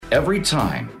Every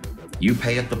time you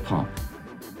pay at the pump,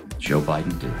 Joe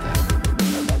Biden did that.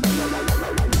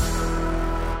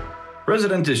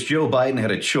 President Joe Biden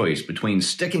had a choice between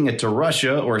sticking it to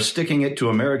Russia or sticking it to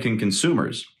American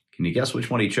consumers. Can you guess which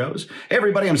one he chose? Hey,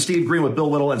 everybody, I'm Steve Green with Bill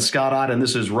Whittle and Scott Ott, and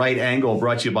this is Right Angle,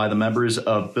 brought to you by the members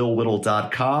of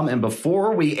BillWhittle.com. And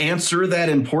before we answer that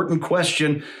important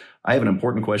question, I have an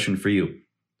important question for you.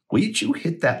 Will you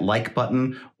hit that like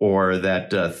button or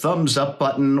that thumbs up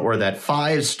button or that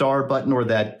 5-star button or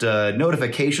that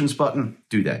notifications button?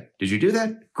 Do that. Did you do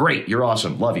that? Great. You're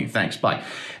awesome. Love you. Thanks. Bye.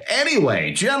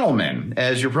 Anyway, gentlemen,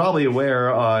 as you're probably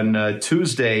aware, on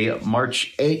Tuesday,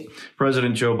 March 8th,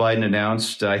 President Joe Biden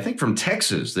announced, I think from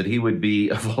Texas, that he would be,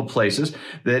 of all places,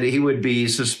 that he would be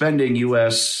suspending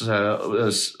U.S.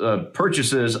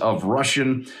 Purchases of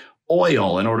Russian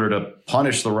oil in order to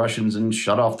punish the Russians and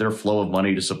shut off their flow of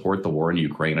money to support the war in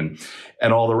Ukraine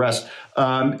and all the rest.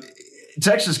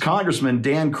 Texas Congressman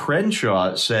Dan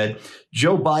Crenshaw said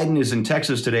Joe Biden is in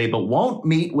Texas today, but won't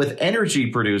meet with energy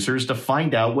producers to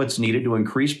find out what's needed to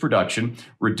increase production,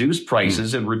 reduce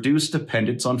prices, and reduce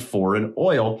dependence on foreign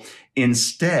oil.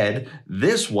 Instead,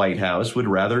 this White House would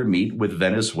rather meet with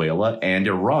Venezuela and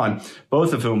Iran,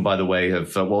 both of whom, by the way,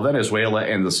 have, Venezuela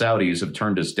and the Saudis have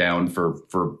turned us down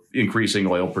for increasing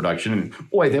oil production. And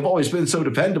boy, they've always been so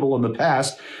dependable in the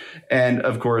past. And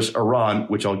of course, Iran,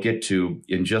 which I'll get to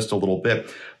in just a little bit.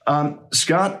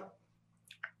 Scott,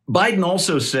 Biden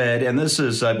also said, and this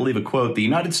is, I believe, a quote, the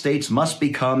United States must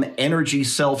become energy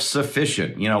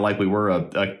self-sufficient, like we were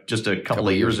just a couple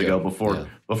of years ago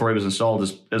before he was installed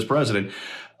as president.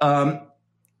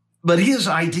 But his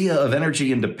idea of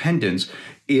energy independence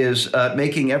is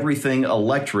making everything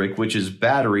electric, which is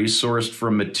batteries sourced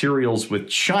from materials with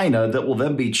China that will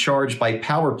then be charged by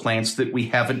power plants that we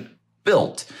haven't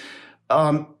built.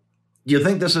 Do you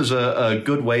think this is a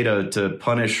good way to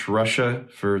punish Russia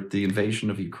for the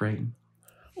invasion of Ukraine?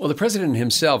 Well, the president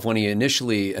himself, when he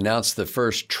initially announced the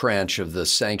first tranche of the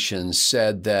sanctions,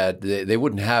 said that they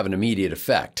wouldn't have an immediate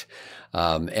effect.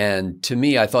 And to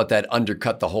me, I thought that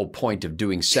undercut the whole point of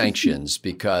doing sanctions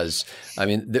because,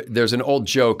 there's an old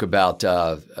joke about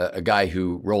a guy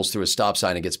who rolls through a stop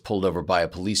sign and gets pulled over by a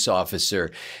police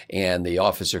officer. And the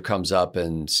officer comes up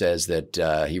and says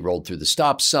that he rolled through the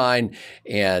stop sign.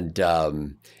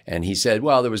 And he said,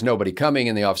 well, there was nobody coming.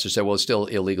 And the officer said, well, it's still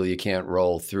illegal. You can't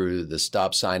roll through the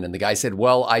stop sign. And the guy said,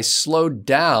 well, I slowed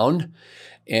down.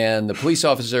 And the police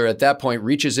officer at that point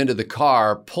reaches into the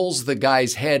car, pulls the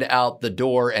guy's head out the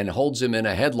door and holds him in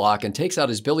a headlock and takes out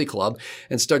his billy club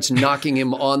and starts knocking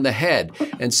him on the head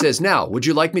and says, now, would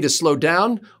you like me to slow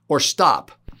down or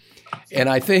stop? And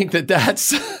I think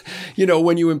that's,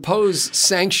 when you impose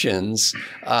sanctions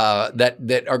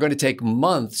that are going to take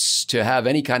months to have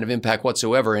any kind of impact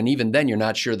whatsoever, and even then you're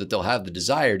not sure that they'll have the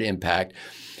desired impact.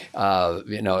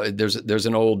 There's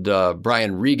an old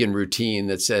Brian Regan routine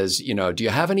that says, do you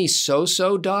have any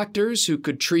so-so doctors who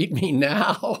could treat me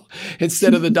now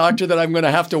instead of the doctor that I'm going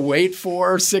to have to wait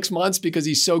for 6 months because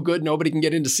he's so good nobody can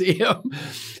get in to see him?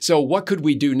 So what could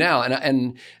we do now?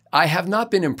 And I have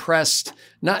not been impressed.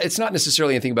 It's not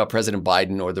necessarily anything about President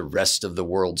Biden or the rest of the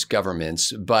world's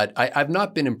governments, but I've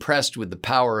not been impressed with the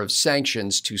power of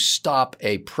sanctions to stop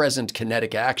a present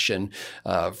kinetic action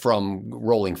from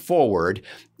rolling forward.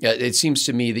 It seems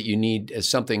to me that you need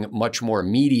something much more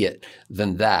immediate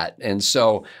than that. And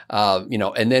so,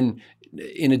 and then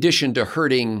in addition to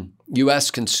hurting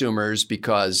U.S. consumers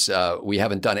because we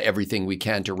haven't done everything we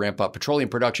can to ramp up petroleum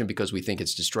production because we think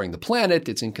it's destroying the planet.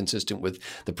 It's inconsistent with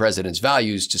the president's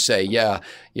values to say,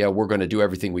 we're going to do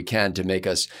everything we can to make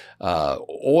us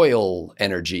oil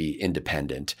energy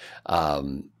independent.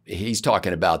 He's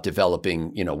talking about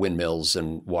developing, windmills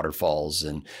and waterfalls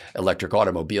and electric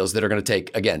automobiles that are going to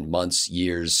take, again, months,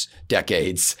 years,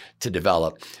 decades to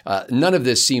develop. None of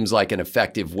this seems like an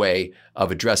effective way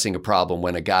of addressing a problem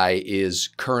when a guy is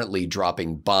currently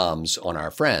dropping bombs on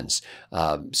our friends.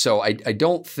 So I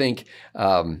don't think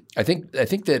I think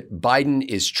that Biden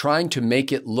is trying to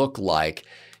make it look like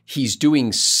he's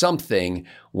doing something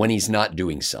when he's not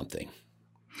doing something.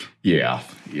 Yeah.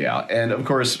 And of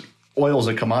course, oil is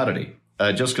a commodity.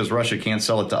 Just because Russia can't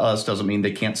sell it to us doesn't mean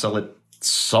they can't sell it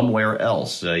somewhere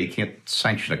else. You can't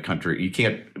sanction a country. You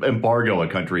can't embargo a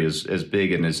country as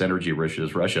big and as energy rich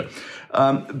as Russia.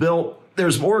 Bill,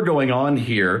 there's more going on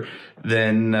here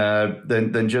than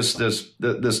just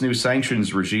this new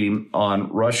sanctions regime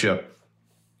on Russia.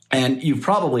 And you've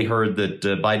probably heard that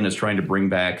Biden is trying to bring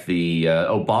back the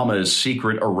Obama's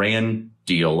secret Iran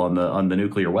deal on the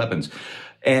nuclear weapons.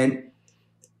 And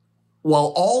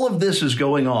while all of this is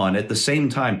going on at the same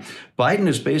time, Biden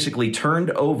has basically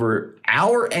turned over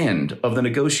our end of the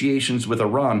negotiations with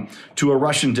Iran to a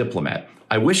Russian diplomat.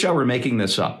 I wish I were making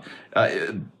this up.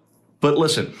 But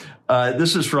listen,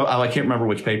 this is from, I can't remember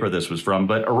which paper this was from,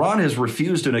 but Iran has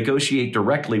refused to negotiate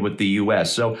directly with the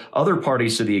U.S. So other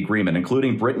parties to the agreement,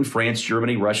 including Britain, France,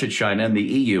 Germany, Russia, China, and the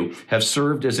EU, have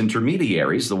served as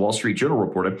intermediaries, the Wall Street Journal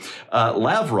reported.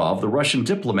 Lavrov, the Russian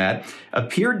diplomat,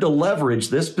 appeared to leverage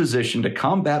this position to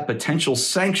combat potential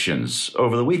sanctions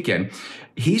over the weekend.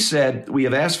 He said, we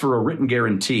have asked for a written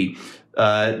guarantee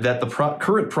that the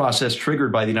current process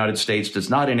triggered by the United States does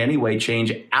not in any way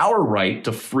change our right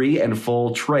to free and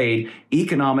full trade,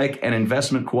 economic and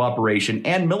investment cooperation,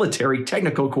 and military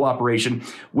technical cooperation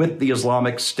with the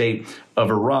Islamic State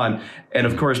of Iran. And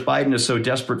of course, Biden is so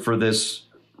desperate for this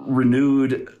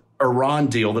renewed Iran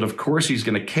deal that, of course, he's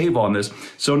going to cave on this.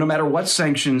 So no matter what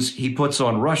sanctions he puts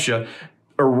on Russia,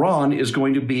 Iran is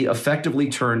going to be effectively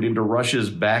turned into Russia's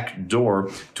back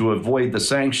door to avoid the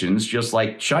sanctions, just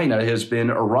like China has been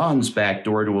Iran's back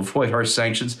door to avoid our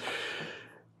sanctions.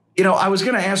 You know, I was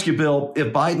going to ask you, Bill,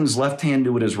 if Biden's left hand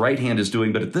knew what his right hand is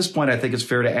doing, but at this point, I think it's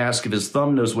fair to ask if his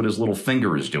thumb knows what his little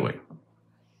finger is doing.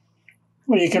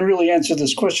 Well, you can really answer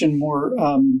this question more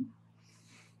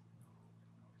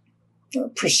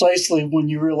precisely when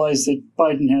you realize that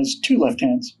Biden has two left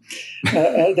hands.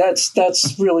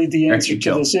 That's really the answer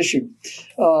to this issue.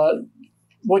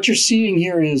 What you're seeing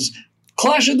here is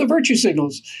clash of the virtue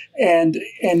signals, and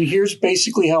here's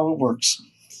basically how it works.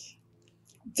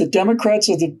 The Democrats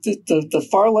or the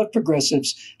far left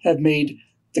progressives have made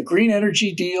the green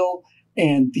energy deal,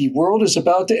 and the world is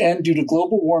about to end due to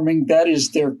global warming. That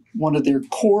is one of their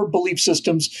core belief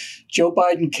systems. Joe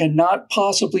Biden cannot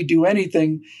possibly do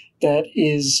anything that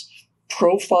is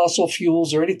pro-fossil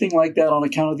fuels or anything like that on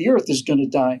account of the earth is going to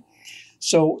die.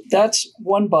 So that's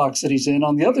one box that he's in.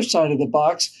 On the other side of the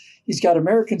box, he's got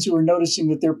Americans who are noticing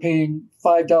that they're paying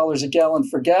 $5 a gallon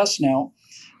for gas now.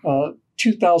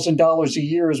 $2,000 a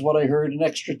year is what I heard, an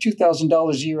extra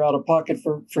 $2,000 a year out of pocket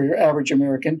for your average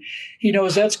American. He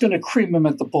knows that's going to cream him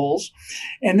at the polls.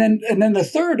 And then the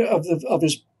third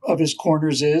of his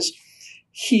corners is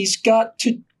he's got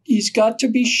to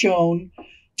be shown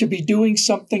to be doing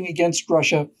something against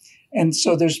Russia. And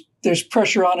so there's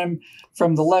pressure on him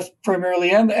from the left primarily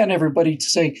and everybody to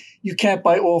say, you can't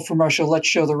buy oil from Russia. Let's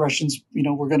show the Russians,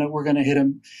 we're gonna hit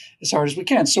him as hard as we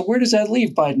can. So where does that leave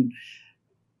Biden?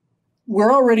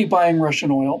 We're already buying Russian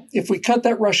oil. If we cut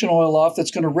that Russian oil off, that's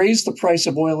going to raise the price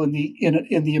of oil in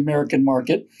the American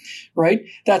market, right?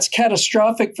 That's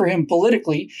catastrophic for him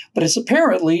politically, but it's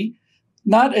apparently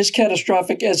not as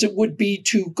catastrophic as it would be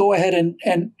to go ahead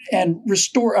and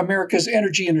restore America's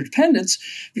energy independence,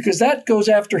 because that goes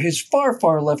after his far,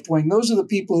 far left wing. Those are the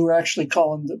people who are actually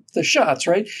calling the shots,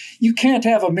 right? You can't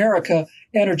have America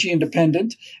energy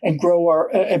independent and grow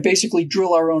and basically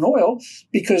drill our own oil,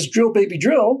 because drill, baby,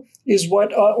 drill is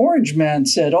what Orange Man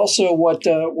said. Also what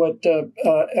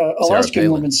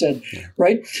Alaskan woman said,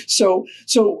 right? So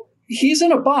he's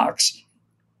in a box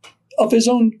of his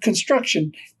own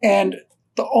construction, and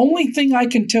the only thing I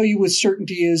can tell you with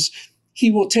certainty is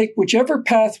he will take whichever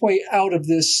pathway out of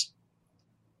this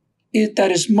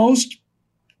that is most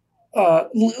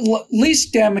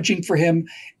least damaging for him,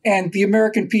 and the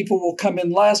American people will come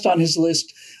in last on his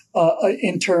list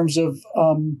in terms of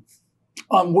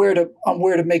on where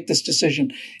to make this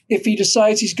decision. If he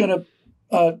decides he's going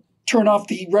to turn off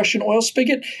the Russian oil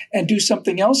spigot and do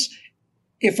something else,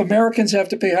 if Americans have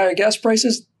to pay higher gas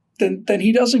prices, then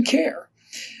he doesn't care.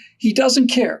 He doesn't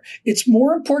care. It's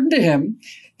more important to him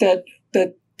that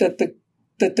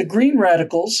the green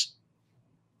radicals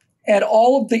and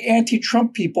all of the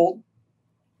anti-Trump people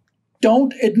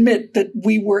don't admit that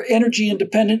we were energy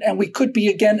independent, and we could be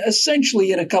again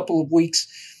essentially in a couple of weeks,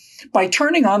 by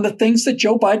turning on the things that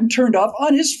Joe Biden turned off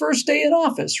on his first day in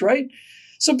office, right?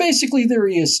 So basically there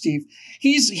he is, Steve.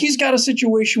 He's got a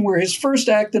situation where his first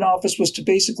act in office was to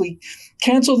basically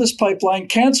cancel this pipeline,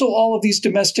 cancel all of these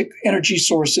domestic energy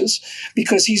sources,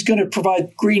 because he's going to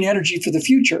provide green energy for the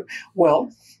future.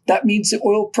 Well, that means that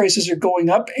oil prices are going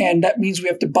up, and that means we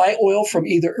have to buy oil from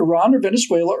either Iran or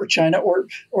Venezuela or China or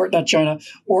not China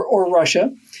or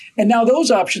Russia. And now those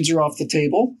options are off the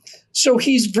table. So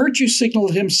he's virtue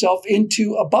signaled himself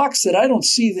into a box that I don't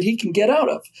see that he can get out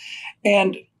of.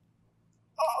 And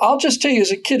I'll just tell you,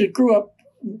 as a kid who grew up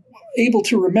able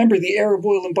to remember the Arab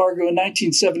oil embargo in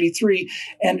 1973,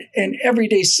 and every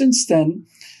day since then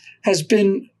has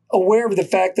been aware of the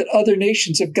fact that other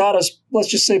nations have got us, let's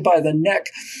just say, by the neck.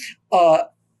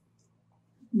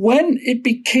 when it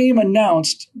became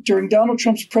announced during Donald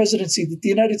Trump's presidency that the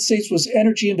United States was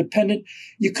energy independent,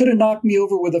 you could have knocked me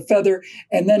over with a feather.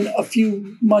 And then a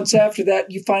few months after that,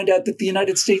 you find out that the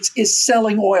United States is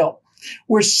selling oil.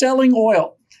 We're selling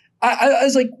oil. I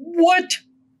was like, what?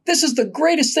 This is the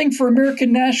greatest thing for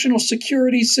American national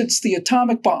security since the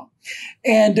atomic bomb.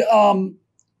 And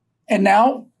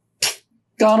now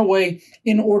gone away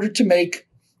in order to make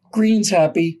Greens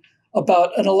happy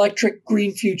about an electric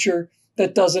green future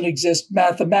that doesn't exist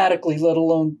mathematically, let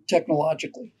alone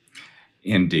technologically.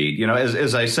 Indeed. You know,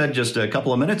 as I said just a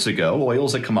couple of minutes ago,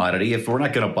 oil's a commodity. If we're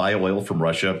not going to buy oil from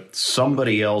Russia,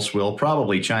 somebody else will,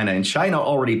 probably China. And China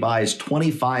already buys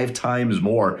 25 times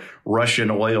more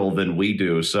Russian oil than we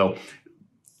do. So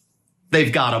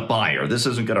they've got a buyer. This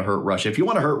isn't going to hurt Russia. If you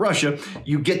want to hurt Russia,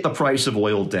 you get the price of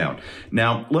oil down.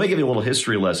 Now, let me give you a little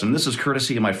history lesson. This is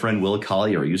courtesy of my friend Will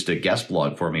Collier. He used to guest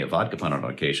blog for me at Vodka Pundit on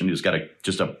occasion. He's got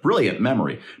just a brilliant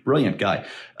memory, brilliant guy.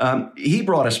 He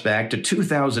brought us back to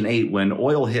 2008 when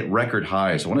oil hit record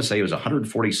highs. I want to say it was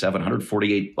 147,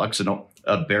 148 bucks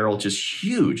a barrel, just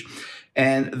huge.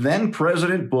 And then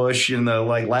President Bush, in the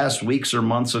last weeks or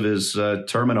months of his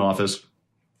term in office,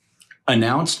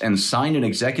 announced and signed an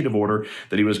executive order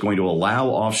that he was going to allow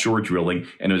offshore drilling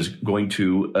and was going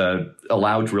to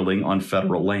allow drilling on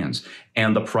federal lands.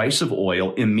 And the price of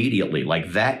oil immediately,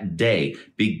 like that day,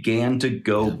 began to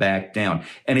go back down.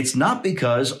 And it's not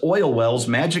because oil wells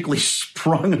magically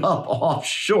sprung up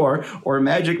offshore or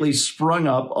magically sprung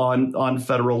up on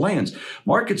federal lands.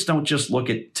 Markets don't just look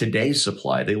at today's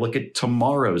supply. They look at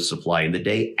tomorrow's supply and the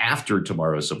day after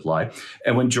tomorrow's supply.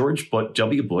 And when George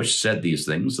W. Bush said these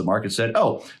things, the market said,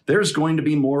 oh, there's going to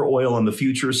be more oil in the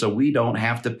future, so we don't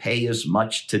have to pay as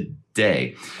much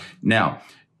today. Now,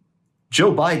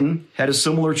 Joe Biden had a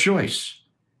similar choice.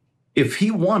 If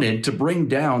he wanted to bring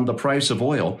down the price of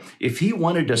oil, if he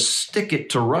wanted to stick it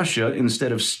to Russia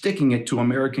instead of sticking it to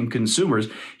American consumers,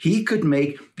 he could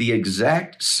make the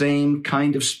exact same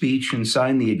kind of speech and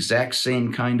sign the exact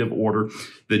same kind of order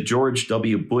that George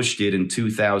W. Bush did in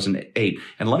 2008.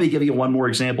 And let me give you one more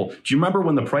example. Do you remember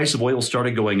when the price of oil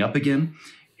started going up again?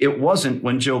 It wasn't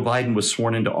when Joe Biden was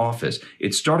sworn into office.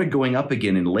 It started going up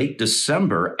again in late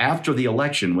December after the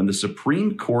election when the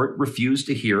Supreme Court refused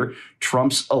to hear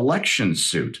Trump's election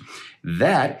suit.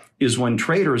 That is when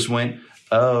traders went,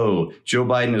 oh, Joe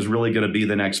Biden is really going to be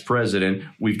the next president.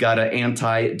 We've got an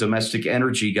anti-domestic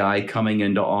energy guy coming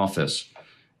into office.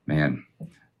 Man,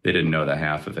 they didn't know the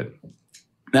half of it.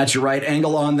 That's your right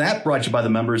angle on that, brought to you by the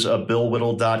members of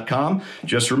BillWhittle.com.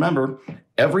 Just remember,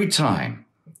 every time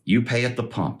you pay at the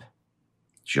pump,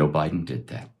 Joe Biden did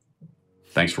that.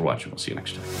 Thanks for watching. We'll see you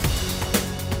next time.